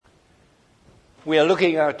We are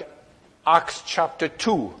looking at Acts chapter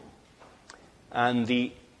 2 and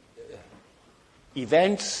the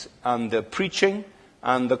events and the preaching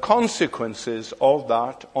and the consequences of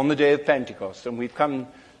that on the day of Pentecost. And we've come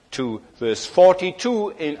to verse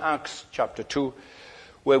 42 in Acts chapter 2,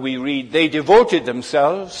 where we read, "They devoted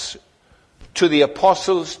themselves to the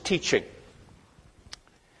apostles' teaching."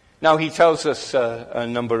 Now he tells us a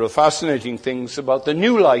number of fascinating things about the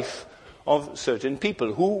new life of certain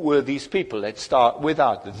people. Who were these people? Let's start with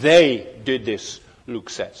that. They did this,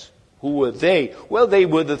 Luke says. Who were they? Well, they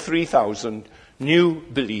were the 3,000 new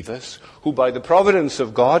believers who, by the providence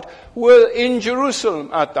of God, were in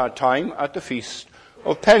Jerusalem at that time at the Feast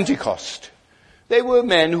of Pentecost. They were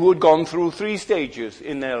men who had gone through 3 stages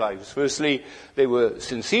in their lives. Firstly, they were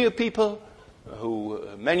sincere people,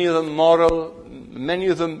 many of them moral, many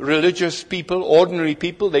of them religious people, ordinary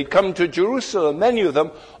people. They'd come to Jerusalem, many of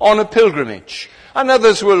them, on a pilgrimage. And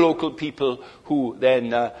others were local people who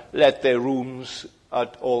then let their rooms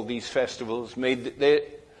at all these festivals, made their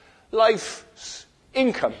life's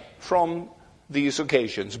income from these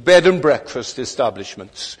occasions, bed and breakfast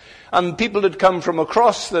establishments. And people had come from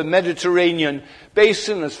across the Mediterranean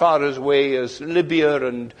basin as far away as Libya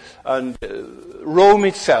and Rome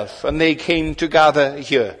itself, and they came to gather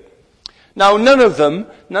here. Now none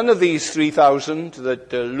of these 3,000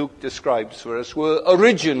 that Luke describes for us were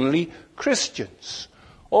originally Christians,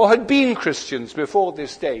 or had been Christians before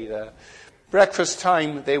this day. Breakfast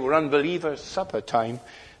time, they were unbelievers. Supper time,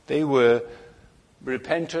 they were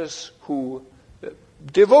repenters who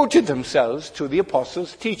devoted themselves to the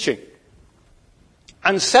apostles' teaching.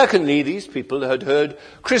 And secondly, these people had heard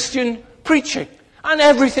Christian preaching, and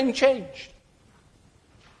everything changed.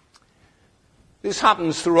 This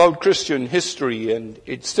happens throughout Christian history, and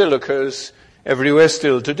it still occurs everywhere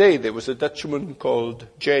still today. There was a Dutchman called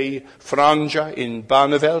J. Franja in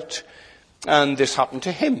Barneveld, and this happened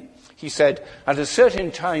to him. He said, "At a certain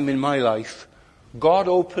time in my life, God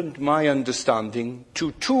opened my understanding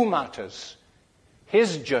to 2 matters,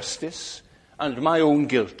 His justice and my own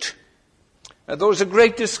guilt. Now, those are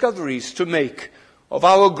great discoveries to make of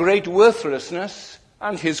our great worthlessness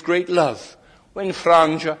and His great love." When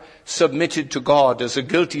Franja submitted to God as a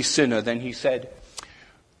guilty sinner, then he said,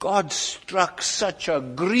 "God struck such a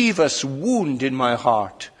grievous wound in my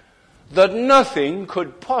heart that nothing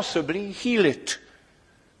could possibly heal it.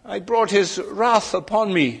 I brought His wrath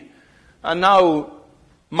upon me, and now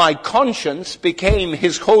my conscience became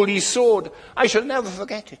His holy sword. I shall never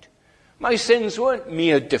forget it. My sins weren't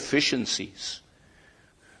mere deficiencies.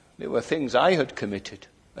 They were things I had committed.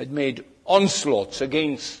 I'd made onslaughts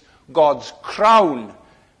against God's crown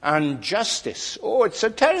and justice." Oh, it's a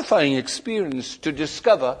terrifying experience to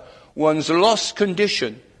discover one's lost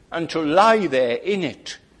condition and to lie there in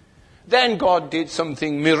it. Then God did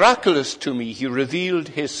something miraculous to me. He revealed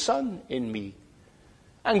His Son in me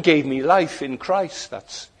and gave me life in Christ.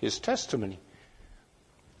 That's His testimony.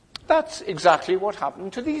 That's exactly what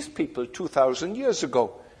happened to these people 2,000 years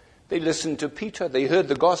ago. They listened to Peter. They heard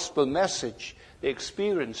the gospel message. They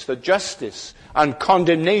experienced the justice and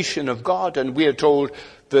condemnation of God. And we are told,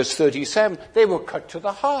 verse 37, they were cut to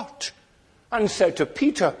the heart and said to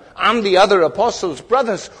Peter and the other apostles,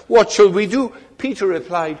 "Brothers, what shall we do?" Peter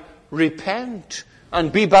replied, "Repent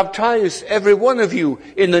and be baptized, every one of you,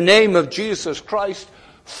 in the name of Jesus Christ,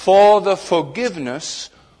 for the forgiveness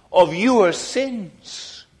of your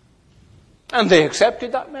sins." And they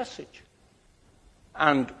accepted that message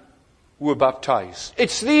and were baptized.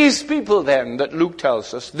 It's these people then that Luke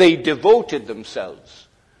tells us, they devoted themselves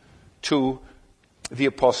to the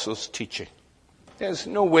apostles' teaching. There's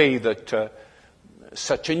no way that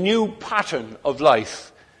such a new pattern of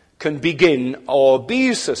life can begin or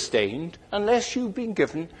be sustained unless you've been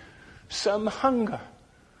given some hunger,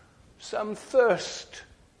 some thirst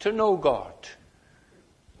to know God,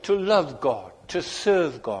 to love God, to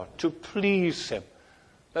serve God, to please Him.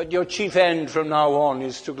 That your chief end from now on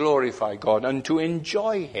is to glorify God and to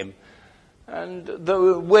enjoy Him. And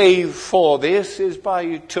the way for this is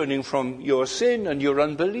by turning from your sin and your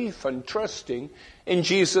unbelief and trusting in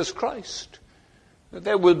Jesus Christ.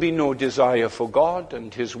 There will be no desire for God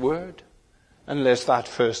and His Word unless that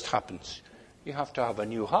first happens. You have to have a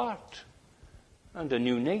new heart and a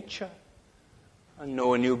new nature and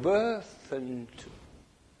know a new birth and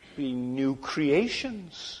be new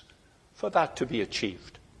creations for that to be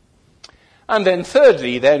achieved. And then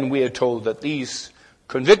thirdly, then we are told that these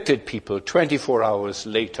convicted people 24 hours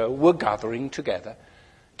later were gathering together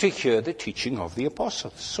to hear the teaching of the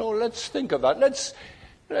apostles. So let's think of that. Let's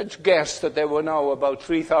guess that there were now about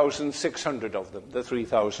 3,600 of them, the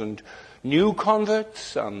 3,000 new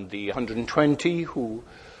converts and the 120 who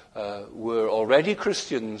were already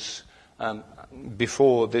Christians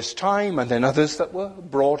before this time, and then others that were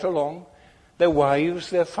brought along, their wives,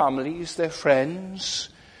 their families, their friends.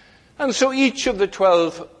 And so each of the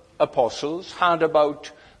 12 apostles had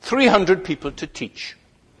about 300 people to teach.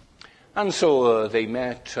 And so they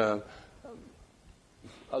met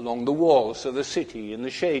along the walls of the city, in the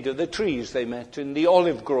shade of the trees. They met in the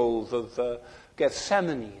olive grove of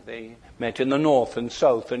Gethsemane. They met in the north and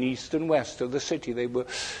south and east and west of the city. They were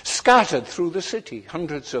scattered through the city,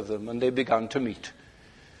 hundreds of them, and they began to meet.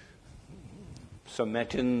 Some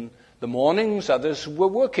met in the mornings, others were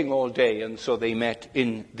working all day, and so they met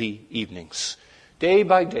in the evenings, day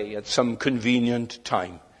by day at some convenient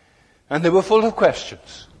time. And they were full of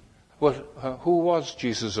questions. Well, who was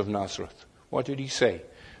Jesus of Nazareth? What did he say?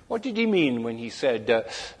 What did he mean when he said,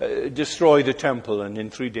 destroy the temple and in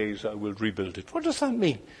 3 days I will rebuild it? What does that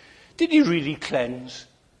mean? Did he really cleanse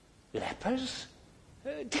lepers?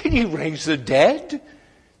 Did he raise the dead?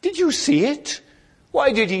 Did you see it?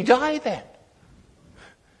 Why did he die then?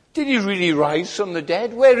 Did he really rise from the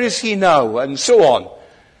dead? Where is he now? And so on.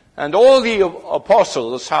 And all the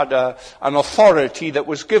apostles had an authority that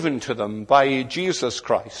was given to them by Jesus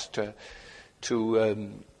Christ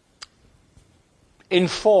to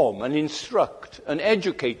inform and instruct and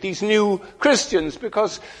educate these new Christians,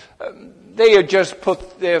 because they had just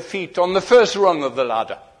put their feet on the first rung of the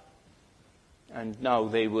ladder. And now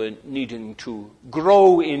they were needing to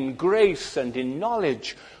grow in grace and in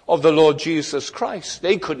knowledge of the Lord Jesus Christ.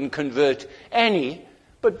 They couldn't convert any,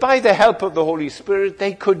 but by the help of the Holy Spirit,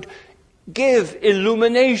 they could give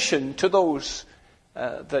illumination to those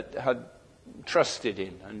that had trusted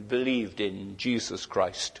in and believed in Jesus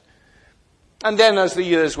Christ. And then as the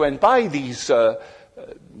years went by, these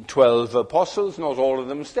 12 apostles, not all of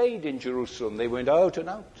them stayed in Jerusalem. They went out and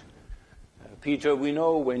out. Peter, we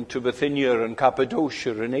know, went to Bithynia and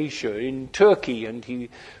Cappadocia and Asia, in Turkey, and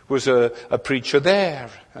he was a preacher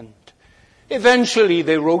there. And eventually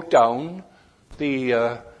they wrote down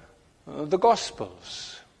the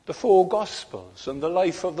Gospels, the 4 Gospels, and the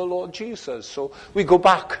life of the Lord Jesus. So we go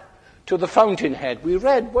back to the fountainhead. We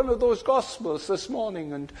read one of those Gospels this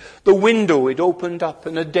morning, and the window, it opened up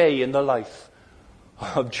in a day in the life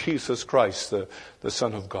of Jesus Christ, the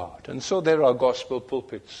Son of God. And so there are gospel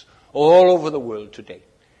pulpits all over the world today,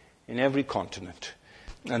 in every continent.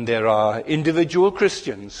 And there are individual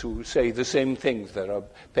Christians who say the same things. There are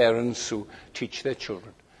parents who teach their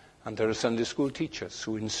children. And there are Sunday school teachers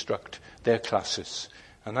who instruct their classes.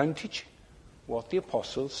 And I'm teaching what the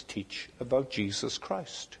apostles teach about Jesus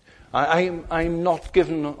Christ. I'm not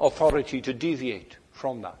given authority to deviate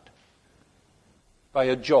from that by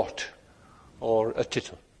a jot or a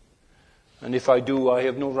tittle. And if I do, I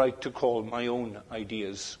have no right to call my own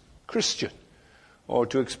ideas Christian, or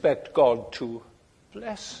to expect God to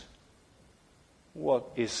bless what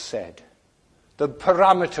is said. The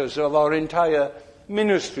parameters of our entire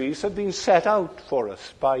ministries have been set out for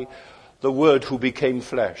us by the Word who became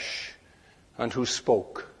flesh and who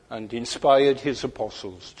spoke and inspired his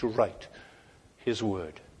apostles to write his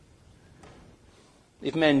word.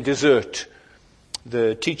 If men desert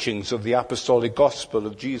the teachings of the apostolic gospel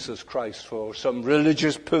of Jesus Christ for some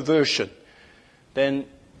religious perversion, then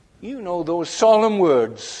you know those solemn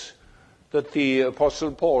words that the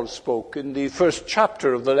Apostle Paul spoke in the first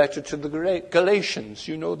chapter of the letter to the Galatians.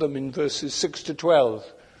 You know them in verses 6 to 12.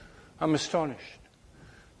 I'm astonished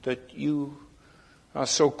that you are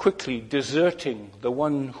so quickly deserting the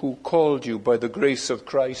one who called you by the grace of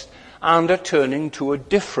Christ and are turning to a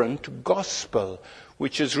different gospel,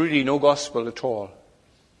 which is really no gospel at all.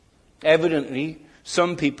 Evidently,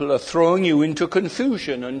 some people are throwing you into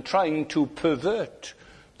confusion and trying to pervert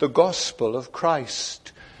the gospel of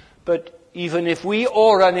Christ. But even if we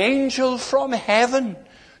or an angel from heaven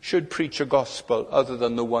should preach a gospel other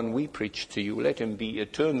than the one we preach to you, let him be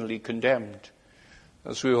eternally condemned.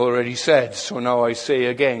 As we already said, so now I say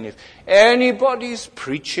again, if anybody's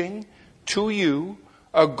preaching to you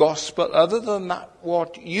a gospel other than that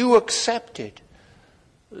what you accepted,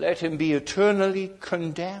 let him be eternally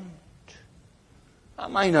condemned.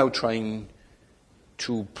 Am I now trying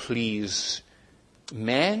to please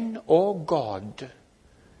men or God?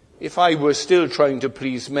 If I were still trying to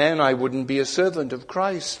please men, I wouldn't be a servant of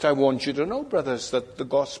Christ. I want you to know, brothers, that the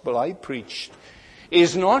gospel I preached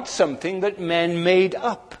is not something that men made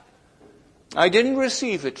up. I didn't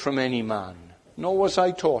receive it from any man, nor was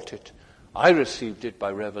I taught it. I received it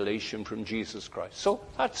by revelation from Jesus Christ. So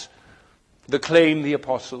that's the claim the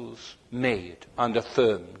apostles made and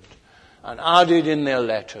affirmed and added in their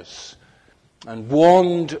letters and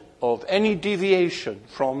warned of any deviation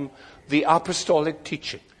from the apostolic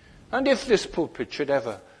teaching. And if this pulpit should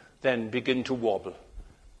ever then begin to wobble.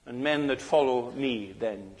 And men that follow me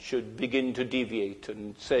then should begin to deviate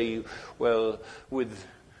and say, well, with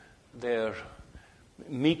their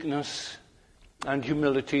meekness and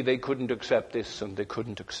humility, they couldn't accept this and they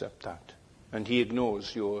couldn't accept that. And he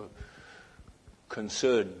ignores your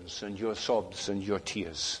concerns and your sobs and your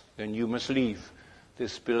tears. Then you must leave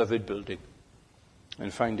this beloved building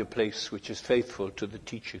and find a place which is faithful to the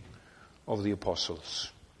teaching of the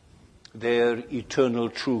apostles. Their eternal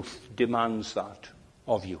truth demands that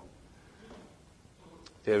of you.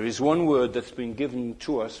 There is one word that's been given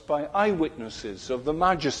to us by eyewitnesses of the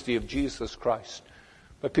majesty of Jesus Christ,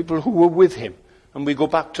 by people who were with him. And we go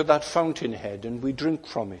back to that fountainhead and we drink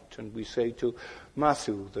from it. And we say to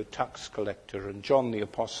Matthew, the tax collector, and John the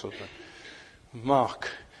apostle, and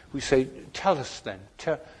Mark, we say, tell us then,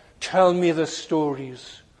 tell me the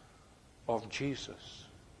stories of Jesus.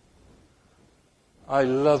 I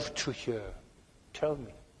love to hear. Tell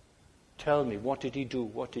me, what did he do?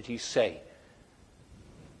 What did he say?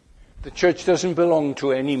 The church doesn't belong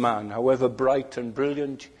to any man, however bright and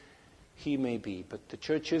brilliant he may be. But the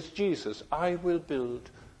church is Jesus. I will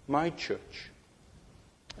build my church,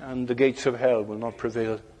 and the gates of hell will not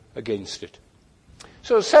prevail against it.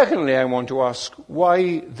 So secondly, I want to ask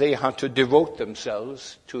why they had to devote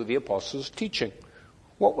themselves to the apostles' teaching.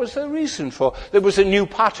 What was their reason for? There was a new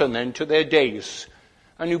pattern then to their days,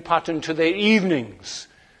 a new pattern to their evenings,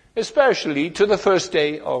 especially to the first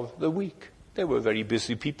day of the week. They were very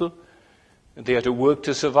busy people. They had to work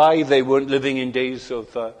to survive. They weren't living in days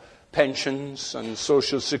of pensions and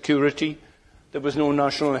social security. There was no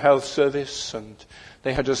national health service, and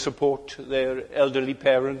they had to support their elderly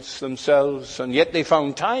parents themselves. And yet they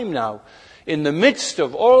found time now, in the midst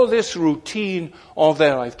of all this routine of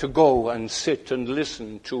their life, to go and sit and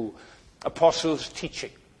listen to apostles'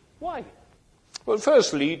 teaching. Why? Well,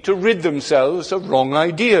 firstly, to rid themselves of wrong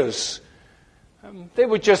ideas. They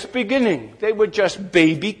were just beginning. They were just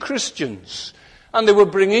baby Christians. And they were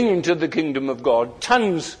bringing into the kingdom of God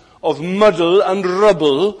tons of muddle and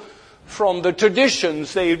rubble from the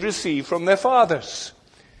traditions they had received from their fathers.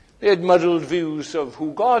 They had muddled views of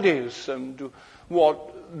who God is and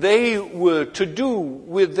what they were to do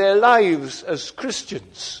with their lives as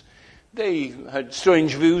Christians. They had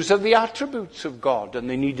strange views of the attributes of God, and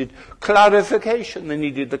they needed clarification. They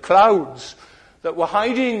needed the clouds that were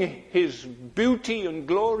hiding his beauty and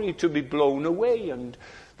glory to be blown away, and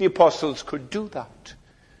the apostles could do that.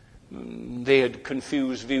 They had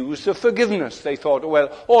confused views of forgiveness. They thought, well,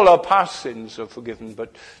 all our past sins are forgiven,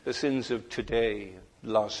 but the sins of today,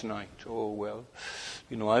 last night, oh, well,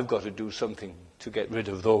 I've got to do something to get rid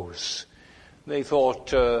of those. They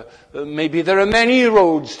thought maybe there are many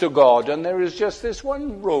roads to God, and there is just this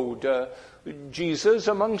one road, Jesus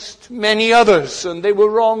amongst many others, and they were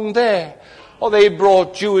wrong there. Or they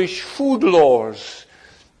brought Jewish food laws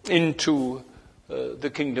into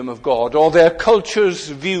the kingdom of God, or their culture's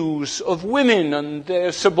views of women and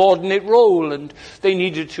their subordinate role, and they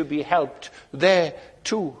needed to be helped there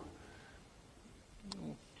too.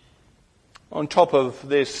 On top of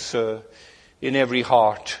this, in every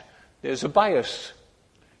heart, there's a bias.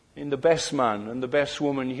 In the best man and the best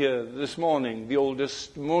woman here this morning, the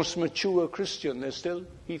oldest, most mature Christian,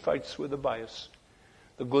 he fights with a bias.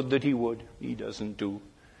 The good that he would, he doesn't do.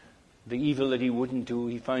 The evil that he wouldn't do,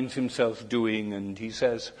 he finds himself doing, and he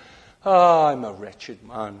says, I'm a wretched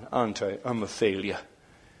man, aren't I? I'm a failure.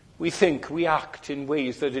 We think, we act in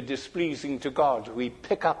ways that are displeasing to God. We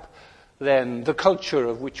pick up then the culture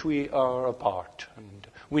of which we are a part, and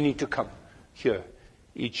we need to come here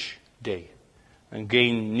each day and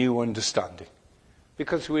gain new understanding.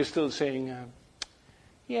 Because we're still saying,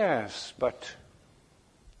 yes, but...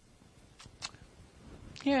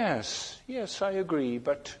 Yes, I agree,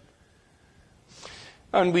 but...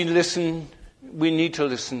 And we need to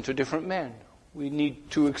listen to different men. We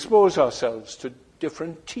need to expose ourselves to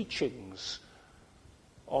different teachings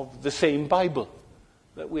of the same Bible.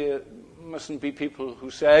 That we mustn't be people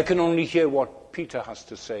who say, I can only hear what Peter has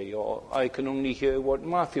to say, or I can only hear what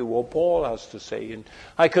Matthew or Paul has to say, and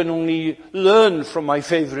I can only learn from my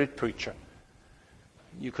favorite preacher.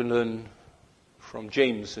 You can learn from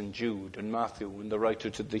James and Jude and Matthew and the writer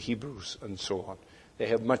to the Hebrews and so on. They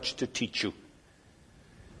have much to teach you.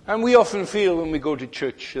 And we often feel when we go to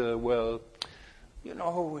church,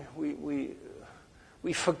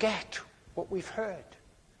 we forget what we've heard.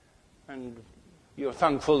 And you're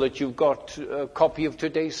thankful that you've got a copy of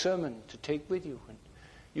today's sermon to take with you. And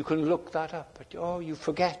you can look that up, but you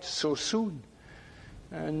forget so soon.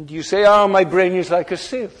 And you say, my brain is like a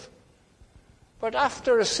sieve. But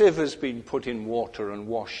after a sieve has been put in water and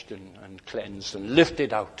washed and cleansed and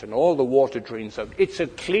lifted out and all the water drains out, it's a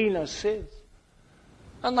cleaner sieve.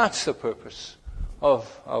 And that's the purpose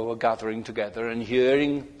of our gathering together and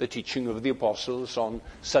hearing the teaching of the apostles on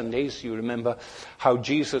Sundays. You remember how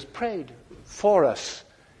Jesus prayed for us.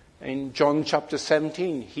 In John chapter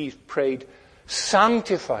 17, he prayed,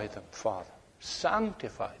 sanctify them, Father,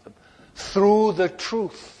 sanctify them through the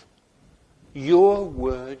truth. Your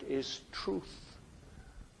word is truth.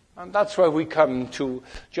 And that's why we come to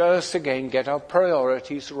just again get our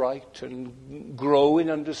priorities right and grow in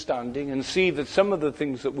understanding and see that some of the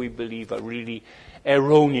things that we believe are really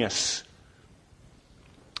erroneous.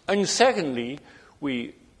 And secondly,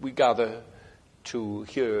 we gather to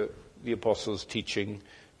hear the apostles' teaching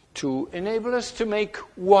to enable us to make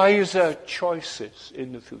wiser choices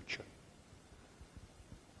in the future.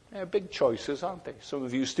 They're big choices, aren't they? Some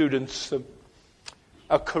of you students,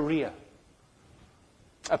 a career,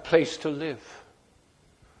 a place to live,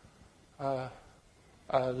 a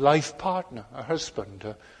life partner, a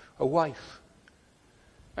husband, a wife.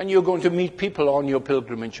 And you're going to meet people on your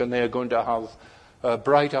pilgrimage, and they are going to have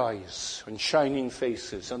bright eyes and shining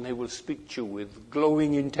faces, and they will speak to you with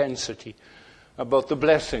glowing intensity about the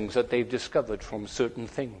blessings that they've discovered from certain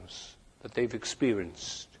things that they've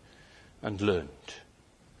experienced and learned.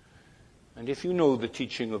 And if you know the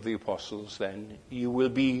teaching of the apostles, then you will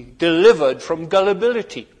be delivered from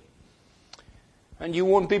gullibility. And you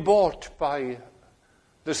won't be bought by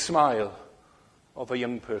the smile of a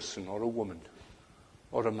young person or a woman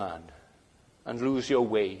or a man and lose your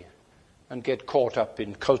way and get caught up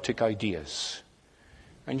in cultic ideas.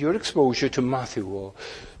 And your exposure to Matthew or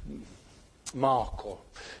Mark or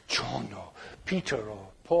John or Peter or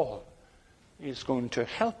Paul is going to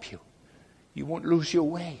help you. You won't lose your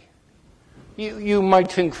way. You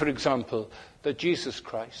might think, for example, that Jesus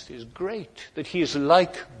Christ is great, that he is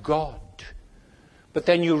like God. But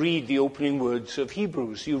then you read the opening words of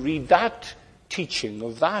Hebrews. You read that teaching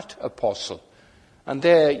of that apostle. And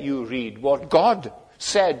there you read what God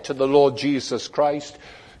said to the Lord Jesus Christ,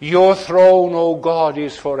 your throne, O God,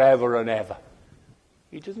 is forever and ever.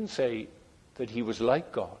 He didn't say that he was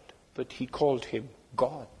like God, but he called him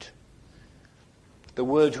God. The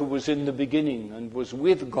Word who was in the beginning and was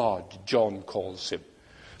with God, John calls him.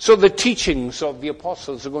 So the teachings of the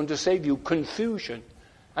apostles are going to save you confusion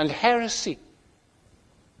and heresy.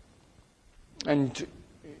 And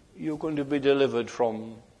you're going to be delivered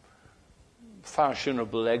from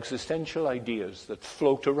fashionable existential ideas that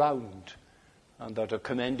float around and that are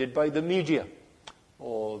commended by the media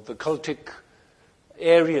or the cultic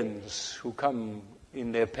Arians who come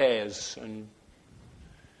in their pairs and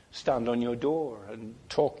stand on your door and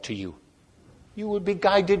talk to you. You will be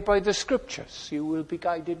guided by the scriptures. You will be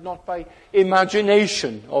guided not by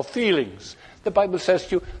imagination or feelings. The Bible says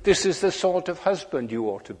to you, this is the sort of husband you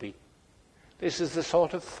ought to be. This is the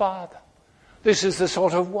sort of father. This is the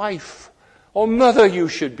sort of wife or mother you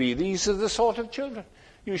should be. These are the sort of children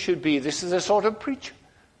you should be. This is the sort of preacher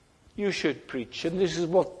you should preach. And this is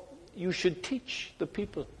what you should teach the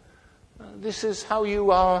people. This is how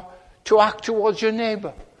you are to act towards your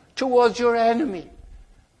neighbor, towards your enemy.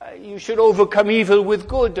 You should overcome evil with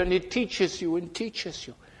good, and it teaches you and teaches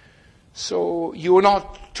you. So you are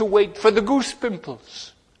not to wait for the goose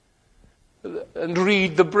pimples and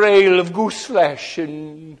read the braille of goose flesh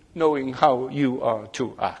in knowing how you are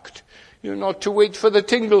to act. You're not to wait for the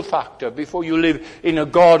tingle factor before you live in a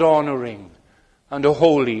God-honoring and a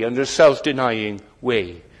holy and a self-denying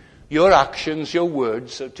way. Your actions, your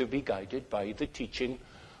words are to be guided by the teaching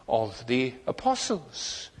of the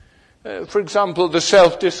apostles. For example, the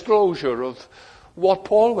self-disclosure of what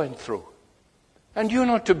Paul went through. And you're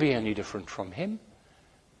not to be any different from him.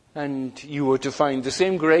 And you are to find the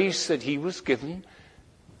same grace that he was given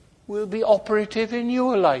will be operative in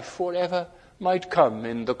your life, whatever might come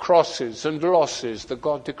in the crosses and losses that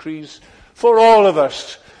God decrees for all of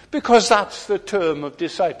us, because that's the term of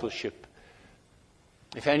discipleship.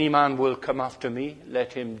 If any man will come after me,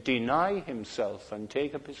 let him deny himself and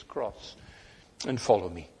take up his cross and follow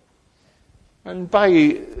me. And by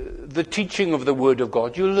the teaching of the Word of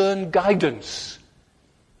God, you learn guidance.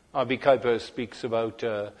 R.B. Kuiper speaks about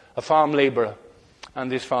a farm laborer.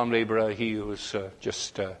 And this farm laborer, he was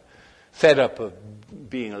just fed up of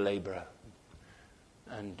being a laborer.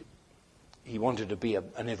 And he wanted to be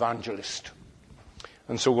an evangelist.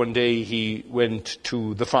 And so one day he went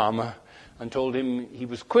to the farmer and told him he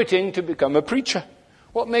was quitting to become a preacher.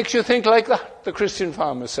 What makes you think like that? The Christian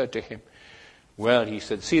farmer said to him. Well, he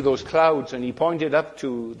said, see those clouds? And he pointed up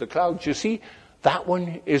to the clouds. You see, that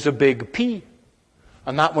one is a big P.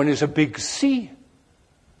 And that one is a big C.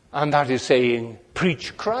 And that is saying,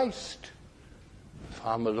 preach Christ. The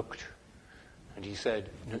farmer looked and he said,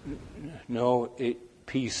 no,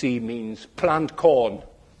 PC means plant corn.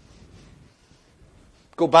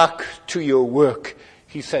 Go back to your work,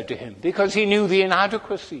 he said to him, because he knew the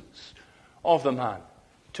inadequacies of the man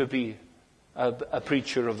to be a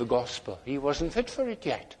preacher of the gospel. He wasn't fit for it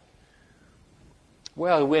yet.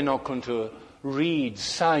 Well, we're not going to read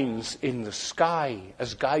signs in the sky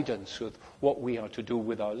as guidance with what we are to do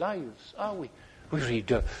with our lives, are we? We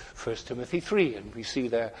read 1 Timothy 3 and we see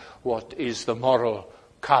there what is the moral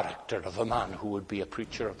character of a man who would be a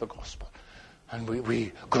preacher of the gospel. And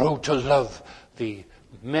we grow to love the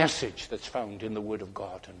message that's found in the Word of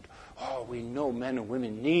God. And we know men and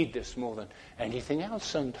women need this more than anything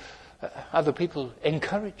else. And other people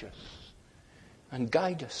encourage us and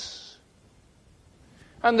guide us.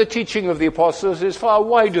 And the teaching of the apostles is far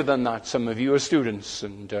wider than that. Some of you are students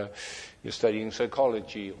and you're studying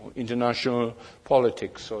psychology or international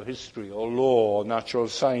politics or history or law or natural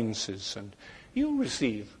sciences. And you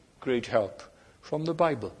receive great help from the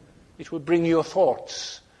Bible. It will bring your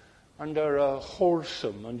thoughts under a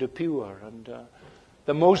wholesome and a pure and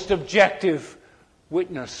the most objective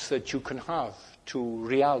witness that you can have to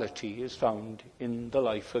reality is found in the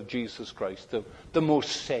life of Jesus Christ. The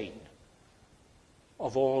most sane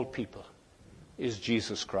of all people is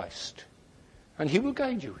Jesus Christ. And he will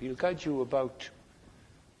guide you. He'll guide you about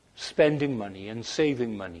spending money and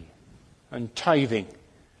saving money and tithing.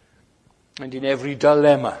 And in every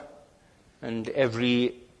dilemma and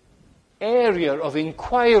every area of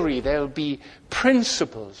inquiry, there'll be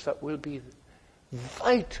principles that will be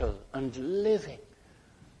vital and living,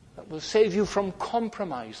 that will save you from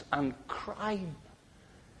compromise and crime.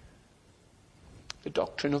 The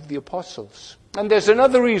doctrine of the apostles. And there's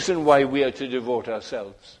another reason why we are to devote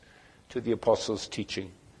ourselves to the apostles'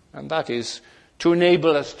 teaching, and that is to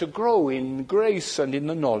enable us to grow in grace and in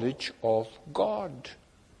the knowledge of God.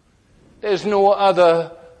 There's no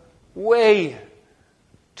other way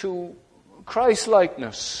to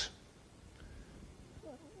Christ-likeness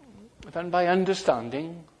than by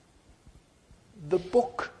understanding the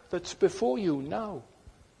book that's before you now,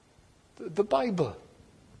 the Bible.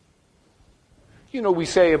 You know, we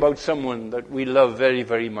say about someone that we love very,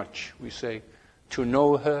 very much, we say, to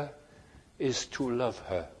know her is to love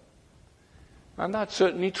her. And that's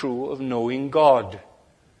certainly true of knowing God.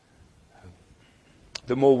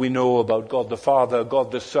 The more we know about God the Father,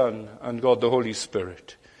 God the Son, and God the Holy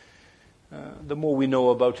Spirit, the more we know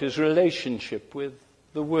about his relationship with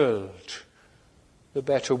the world, the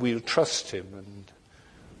better we'll trust him and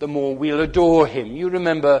the more we'll adore him. You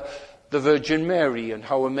remember the Virgin Mary and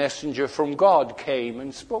how a messenger from God came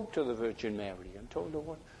and spoke to the Virgin Mary and told her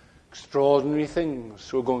what extraordinary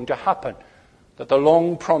things were going to happen. That the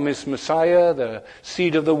long-promised Messiah, the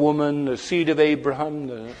seed of the woman, the seed of Abraham,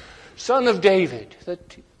 the son of David,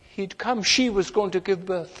 that he'd come, she was going to give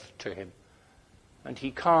birth to him. And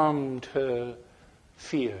he calmed her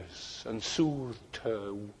fears and soothed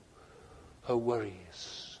her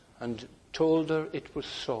worries and told her it was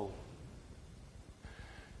so.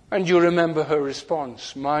 And you remember her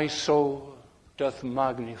response, "My soul doth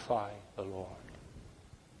magnify the Lord."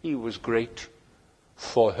 He was great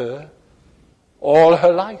for her all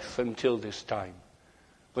her life until this time,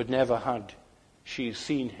 but never had she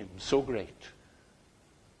seen him so great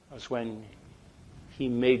as when he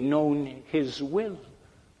made known his will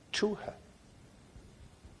to her.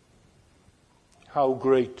 How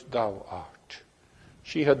great thou art.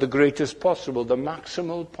 She had the greatest possible, the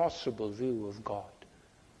maximal possible view of God,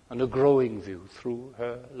 and a growing view through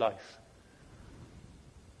her life.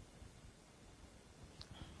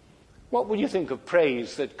 What would you think of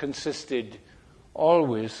praise that consisted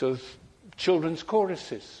always of children's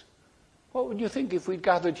choruses? What would you think if we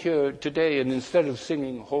gathered here today and instead of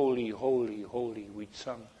singing "Holy, Holy, Holy," we'd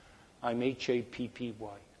sung "I'm Happy"?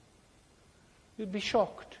 You'd be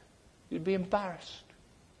shocked. You'd be embarrassed.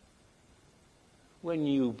 When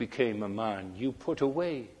you became a man, you put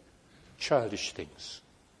away childish things.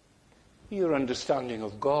 Your understanding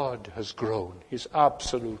of God has grown, his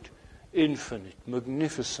absolute, infinite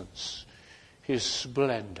magnificence, his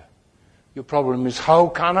splendor. Your problem is, how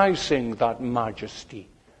can I sing that majesty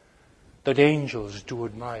that angels do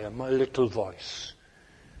admire, my little voice?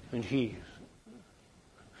 And he,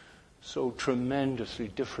 so tremendously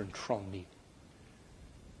different from me.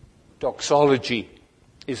 Doxology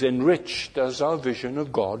is enriched as our vision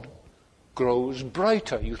of God grows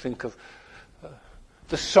brighter. You think of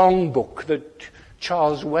the songbook that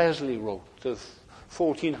Charles Wesley wrote, the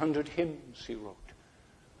 1400 hymns he wrote,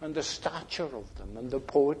 and the stature of them, and the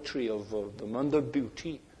poetry of them, and the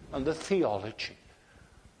beauty, and the theology.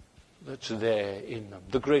 that's there in them.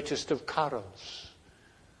 The greatest of carols,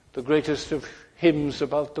 the greatest of hymns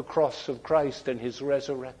about the cross of Christ and his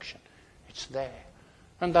resurrection. It's there.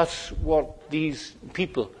 And that's what these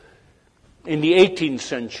people in the 18th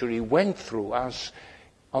century went through, as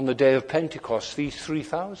on the day of Pentecost these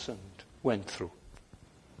 3,000 went through.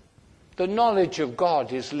 The knowledge of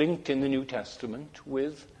God is linked in the New Testament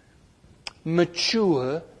with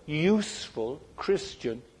mature, useful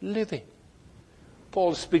Christian living.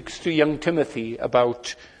 Paul speaks to young Timothy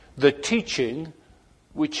about the teaching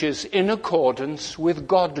which is in accordance with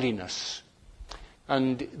godliness.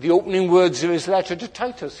 And the opening words of his letter to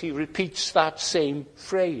Titus, he repeats that same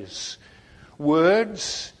phrase.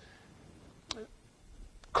 Words,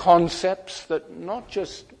 concepts that not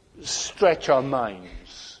just stretch our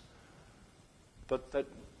minds, but that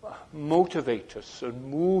motivate us and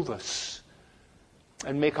move us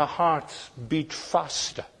and make our hearts beat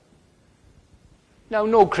faster. Now,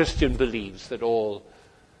 no Christian believes that all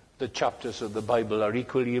the chapters of the Bible are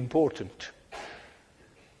equally important.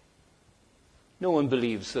 No one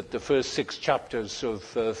believes that the first 6 chapters of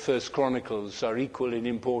First Chronicles are equal in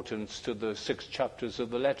importance to the 6 chapters of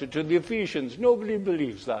the letter to the Ephesians. Nobody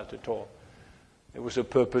believes that at all. There was a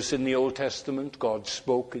purpose in the Old Testament. God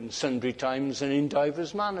spoke in sundry times and in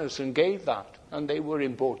divers manners and gave that, and they were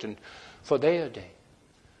important for their day.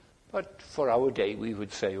 But for our day, we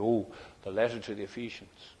would say, the letter to the Ephesians.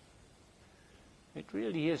 It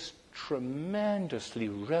really is tremendously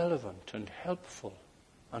relevant and helpful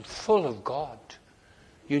and full of God.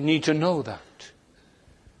 You need to know that.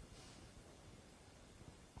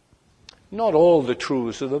 Not all the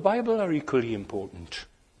truths of the Bible are equally important.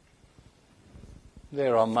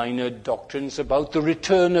 There are minor doctrines about the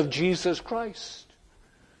return of Jesus Christ.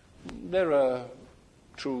 There are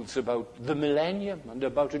truths about the millennium and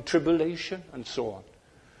about a tribulation and so on.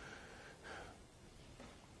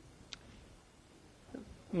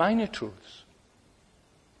 Minor truths.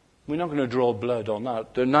 We're not going to draw blood on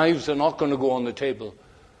that. The knives are not going to go on the table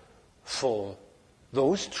for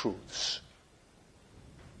those truths.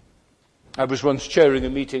 I was once chairing a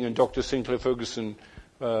meeting and Dr. Sinclair Ferguson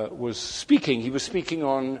was speaking. He was speaking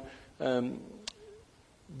on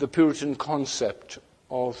the Puritan concept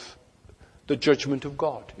of the judgment of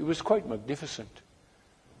God. It was quite magnificent.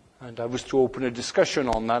 And I was to open a discussion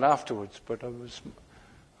on that afterwards, but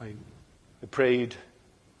I prayed.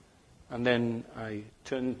 And then I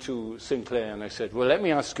turned to Sinclair and I said, well, let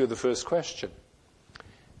me ask you the first question.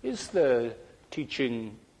 Is the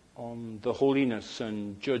teaching on the holiness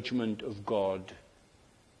and judgment of God,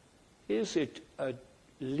 is it a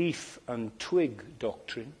leaf and twig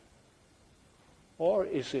doctrine? Or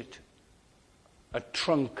is it a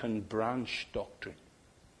trunk and branch doctrine?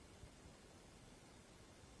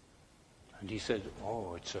 And he said,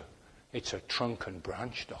 it's a trunk and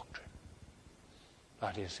branch doctrine.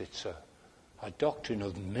 That is, it's a doctrine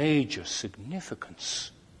of major significance.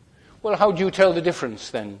 Well, how do you tell the difference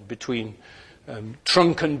then between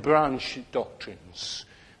trunk and branch doctrines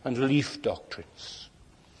and leaf doctrines?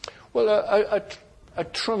 Well, a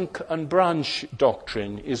trunk and branch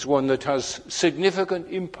doctrine is one that has significant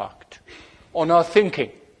impact on our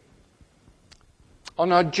thinking,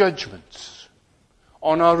 on our judgments,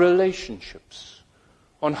 on our relationships,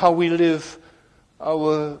 on how we live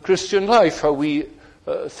our Christian life, how we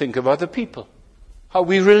think of other people, how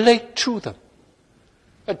we relate to them.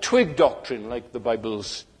 A twig doctrine, like the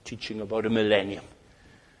Bible's teaching about a millennium,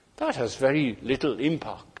 that has very little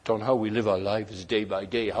impact on how we live our lives day by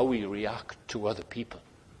day, how we react to other people.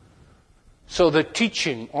 So the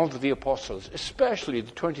teaching of the apostles, especially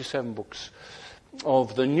the 27 books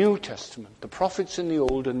of the New Testament, the prophets in the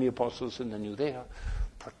Old and the apostles in the New, they are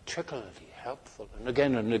particularly helpful. And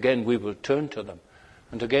again we will turn to them.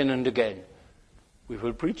 And again we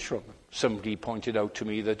will preach from them. Somebody pointed out to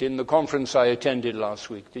me that in the conference I attended last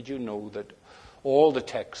week, did you know that all the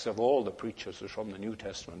texts of all the preachers are from the New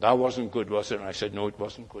Testament? That wasn't good, was it? And I said, no, it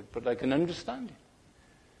wasn't good. But I can understand it.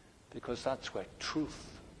 Because that's where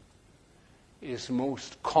truth is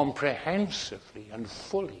most comprehensively and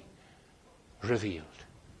fully revealed.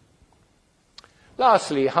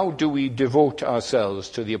 Lastly, how do we devote ourselves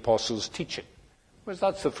to the apostles' teaching? Well,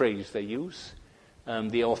 that's the phrase they use.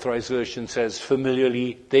 The Authorized Version says,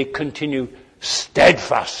 familiarly, they continue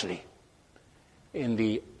steadfastly in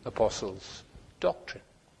the apostles' doctrine.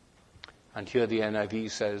 And here the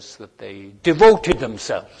NIV says that they devoted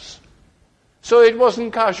themselves. So it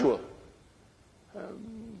wasn't casual.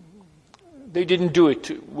 They didn't do it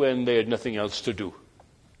when they had nothing else to do.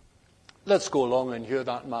 Let's go along and hear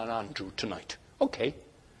that man Andrew tonight. Okay.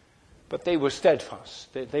 But they were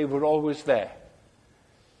steadfast. They were always there.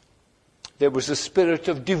 there was a spirit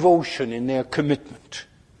of devotion in their commitment.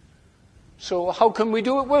 So how can we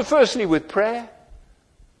do it? Well, firstly with prayer.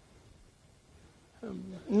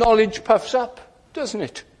 Knowledge puffs up, doesn't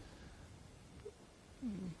it?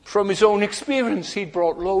 From his own experience, he'd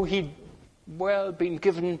brought low, he'd been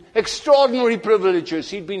given extraordinary privileges.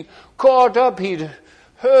 He'd been caught up, he'd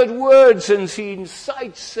heard words and seen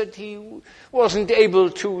sights that he wasn't able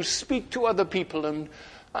to speak to other people.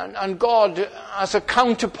 And God, as a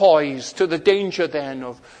counterpoise to the danger then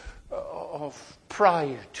of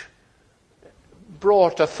pride,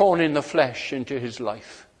 brought a thorn in the flesh into his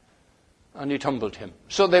life. And it humbled him.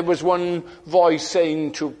 So there was one voice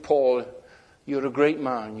saying to Paul, "You're a great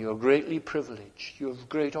man, you're greatly privileged, you have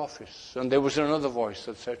great office." And there was another voice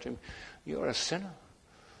that said to him, "You're a sinner.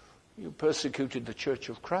 You persecuted the church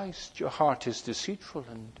of Christ. Your heart is deceitful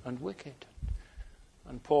and wicked."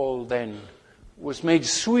 And Paul then was made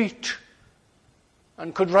sweet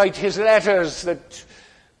and could write his letters that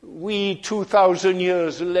we 2,000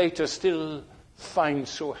 years later still find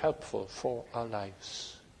so helpful for our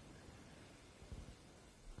lives.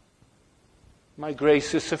 "My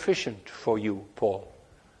grace is sufficient for you, Paul,"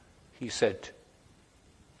 he said.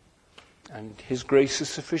 And his grace is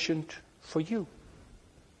sufficient for you,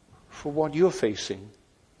 for what you're facing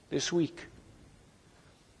this week.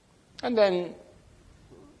 And then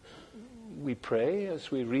we pray as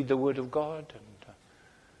we read the Word of God.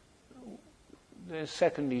 And there's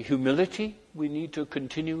secondly humility. We need to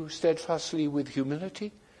continue steadfastly with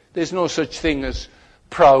humility. There's no such thing as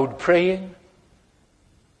proud praying.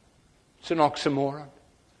 It's an oxymoron.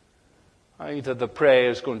 Either the prayer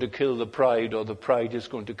is going to kill the pride or the pride is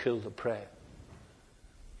going to kill the prayer.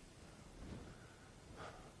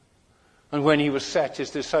 And when he was set,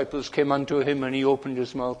 his disciples came unto him and he opened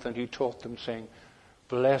his mouth and he taught them, saying,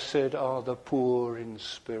 "Blessed are the poor in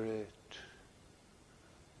spirit,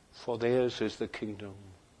 for theirs is the kingdom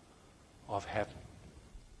of heaven."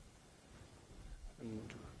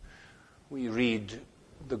 And we read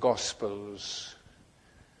the Gospels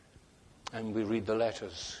and we read the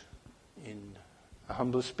letters in a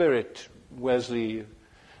humble spirit. Wesley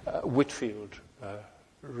Whitfield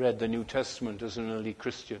read the New Testament as an early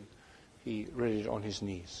Christian. He read it on his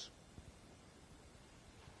knees.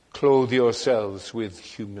 Clothe yourselves with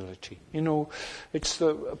humility. You know, it's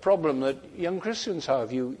the problem that young Christians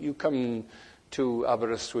have. You come to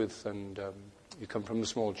Aberystwyth and you come from a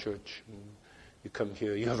small church. And you come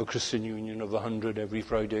here, you have a Christian Union of 100 every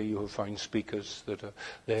Friday, you have fine speakers that are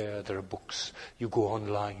there are books, you go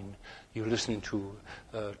online, you listen to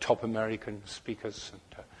top American speakers,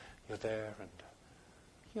 and you're there,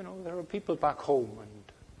 and there are people back home,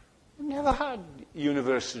 and they've never had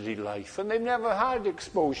university life, and they've never had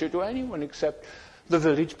exposure to anyone except the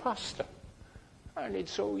village pastor. And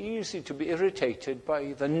it's so easy to be irritated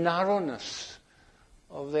by the narrowness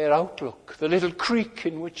of their outlook, the little creek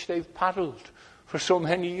in which they've paddled for so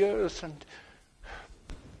many years, and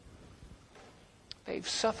they've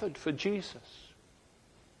suffered for Jesus.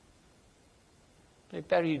 They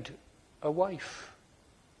buried a wife.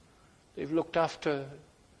 They've looked after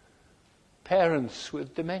parents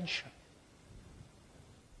with dementia.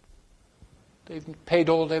 They've paid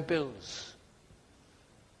all their bills.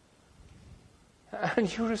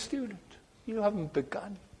 And you're a student. You haven't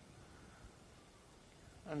begun.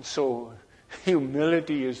 And so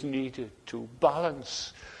humility is needed to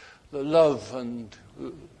balance the love and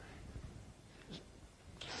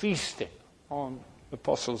feasting on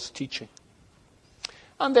apostles' teaching.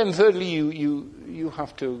 And then thirdly, you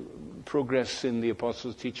have to progress in the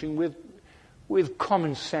apostles' teaching with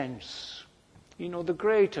common sense. You know, the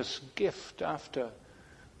greatest gift after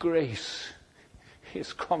grace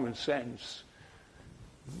is common sense,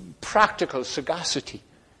 practical sagacity.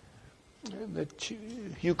 That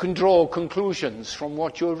you can draw conclusions from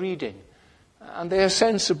what you're reading. And they are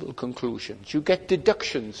sensible conclusions. You get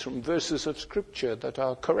deductions from verses of Scripture that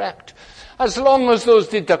are correct, as long as those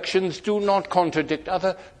deductions do not contradict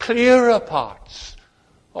other clearer parts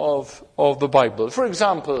of the Bible. For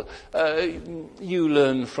example, you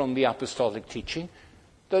learn from the apostolic teaching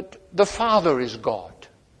that the Father is God.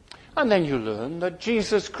 And then you learn that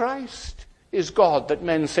Jesus Christ is God, that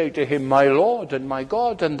men say to him, "My Lord and my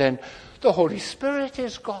God," and then the Holy Spirit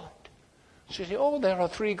is God. So you say, there are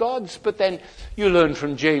three gods. But then you learn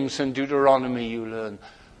from James and Deuteronomy, you learn,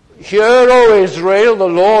 "Hear, O Israel, the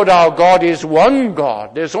Lord our God is one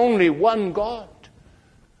God." There's only one God.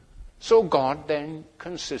 So God then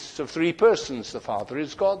consists of three persons. The Father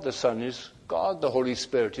is God, the Son is God, the Holy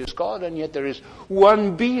Spirit is God, and yet there is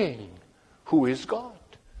one being who is God.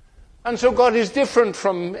 And so God is different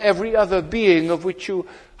from every other being of which you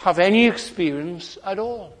have any experience at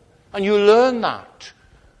all. And you learn that.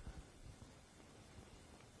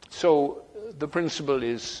 So the principle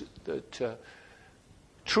is that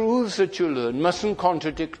truths that you learn mustn't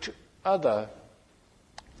contradict other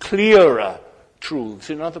clearer truths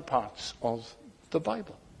in other parts of the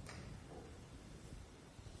Bible.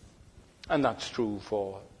 And that's true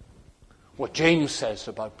for what James says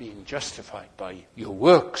about being justified by your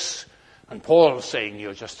works. And Paul saying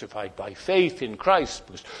you're justified by faith in Christ.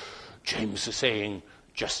 Because James is saying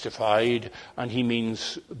justified, and he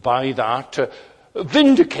means by that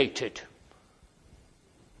vindicated.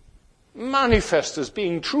 Manifest as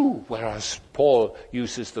being true, whereas Paul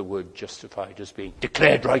uses the word justified as being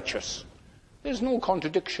declared righteous. There's no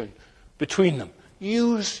contradiction between them.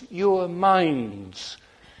 Use your minds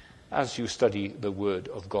as you study the Word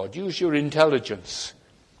of God. Use your intelligence.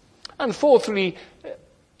 And fourthly,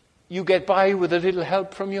 you get by with a little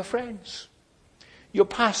help from your friends. Your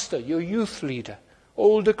pastor, your youth leader,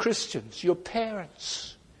 older Christians, your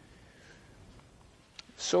parents.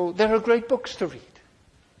 So there are great books to read.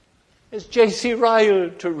 There's J.C.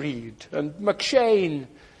 Ryle to read, and McShane,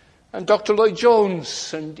 and Dr.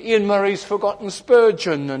 Lloyd-Jones, and Ian Murray's Forgotten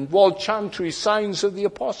Spurgeon, and Walt Chantry's Signs of the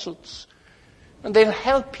Apostles. And they'll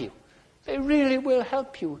help you. They really will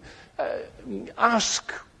help you.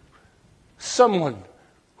 Ask someone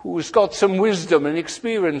who's got some wisdom and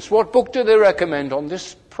experience, what book do they recommend on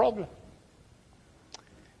this problem?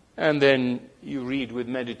 And then you read with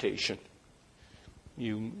meditation.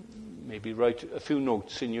 You maybe write a few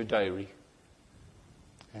notes in your diary.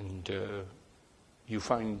 And you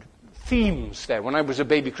find themes there. When I was a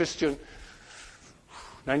baby Christian,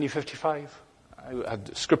 1955, I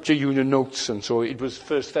had Scripture Union notes, and so it was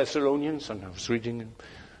 1 Thessalonians, and I was reading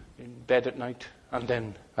in bed at night. And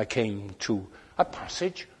then I came to a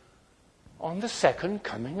passage on the second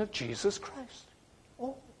coming of Jesus Christ.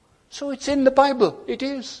 Oh, so it's in the Bible. It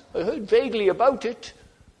is. I heard vaguely about it,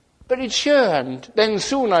 but it's here. And then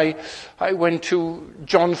soon I went to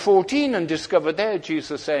John 14 and discovered there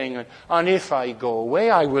Jesus saying, and if I go away,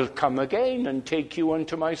 I will come again and take you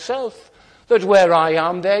unto myself, that where I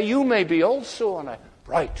am, there you may be also. And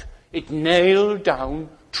it nailed down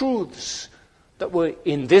truths that were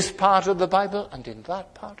in this part of the Bible and in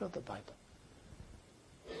that part of the Bible.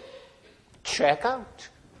 Check out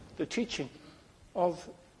the teaching of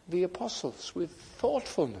the apostles with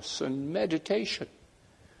thoughtfulness and meditation.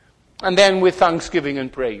 And then with thanksgiving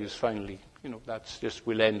and praise, finally.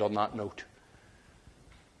 We'll end on that note.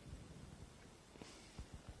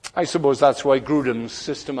 I suppose that's why Grudem's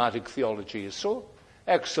systematic theology is so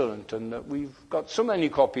excellent, and that we've got so many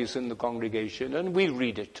copies in the congregation, and we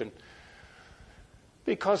read it,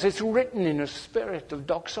 because it's written in a spirit of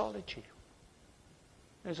doxology.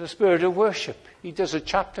 There's a spirit of worship. He does a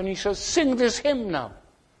chapter and he says, sing this hymn now.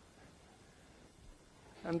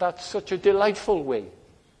 And that's such a delightful way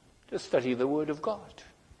to study the Word of God.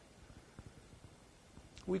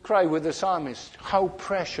 We cry with the psalmist, how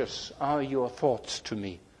precious are your thoughts to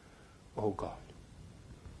me, O God.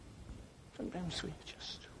 Sometimes we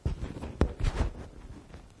just...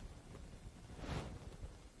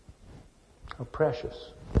 How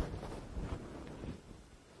precious.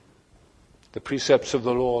 The precepts of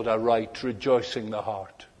the Lord are right, rejoicing the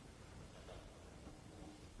heart.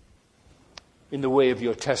 In the way of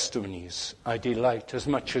your testimonies, I delight as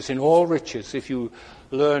much as in all riches. If you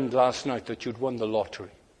learned last night that you'd won the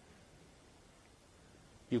lottery,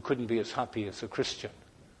 you couldn't be as happy as a Christian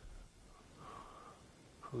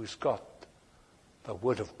who's got the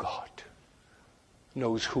Word of God,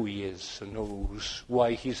 knows who he is and knows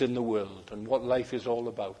why he's in the world and what life is all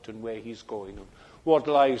about and where he's going and what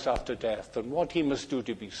lies after death and what he must do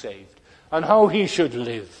to be saved and how he should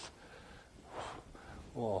live.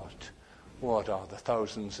 What are the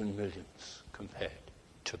thousands and millions compared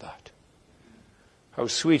to that? How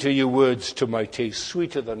sweet are your words to my taste,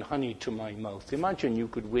 sweeter than honey to my mouth. Imagine you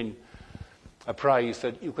could win a prize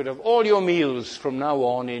that you could have all your meals from now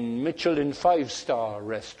on in Michelin 5-star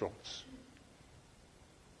restaurants.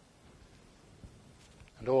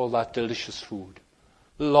 And all that delicious food.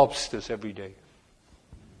 Lobsters every day.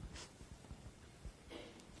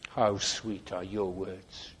 How sweet are your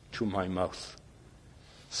words to my mouth.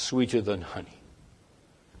 Sweeter than honey.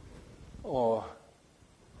 Oh,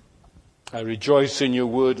 I rejoice in your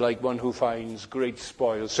word like one who finds great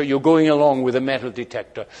spoils. So you're going along with a metal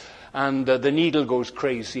detector and the needle goes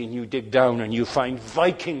crazy and you dig down and you find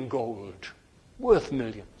Viking gold worth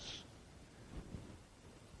millions.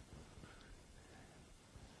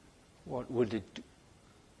 What would it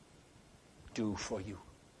do for you?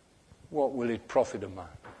 What will it profit a man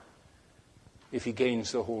if he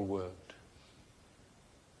gains the whole world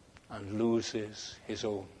and loses his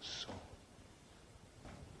own soul.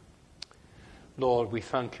 Lord, we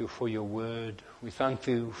thank you for your word. We thank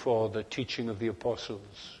you for the teaching of the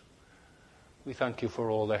apostles. We thank you for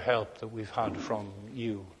all the help that we've had from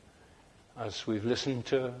you as we've listened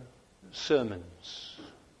to sermons,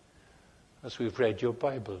 as we've read your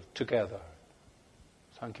Bible together.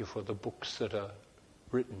 Thank you for the books that are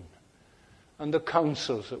written and the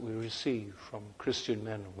counsels that we receive from Christian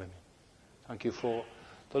men and women. Thank you for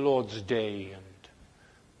the Lord's Day and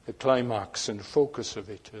the climax and focus of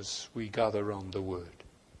it as we gather around the Word.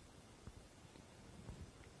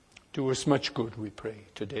 Do us much good, we pray,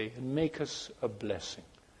 today, and make us a blessing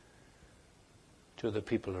to the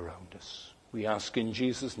people around us. We ask in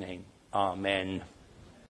Jesus' name. Amen.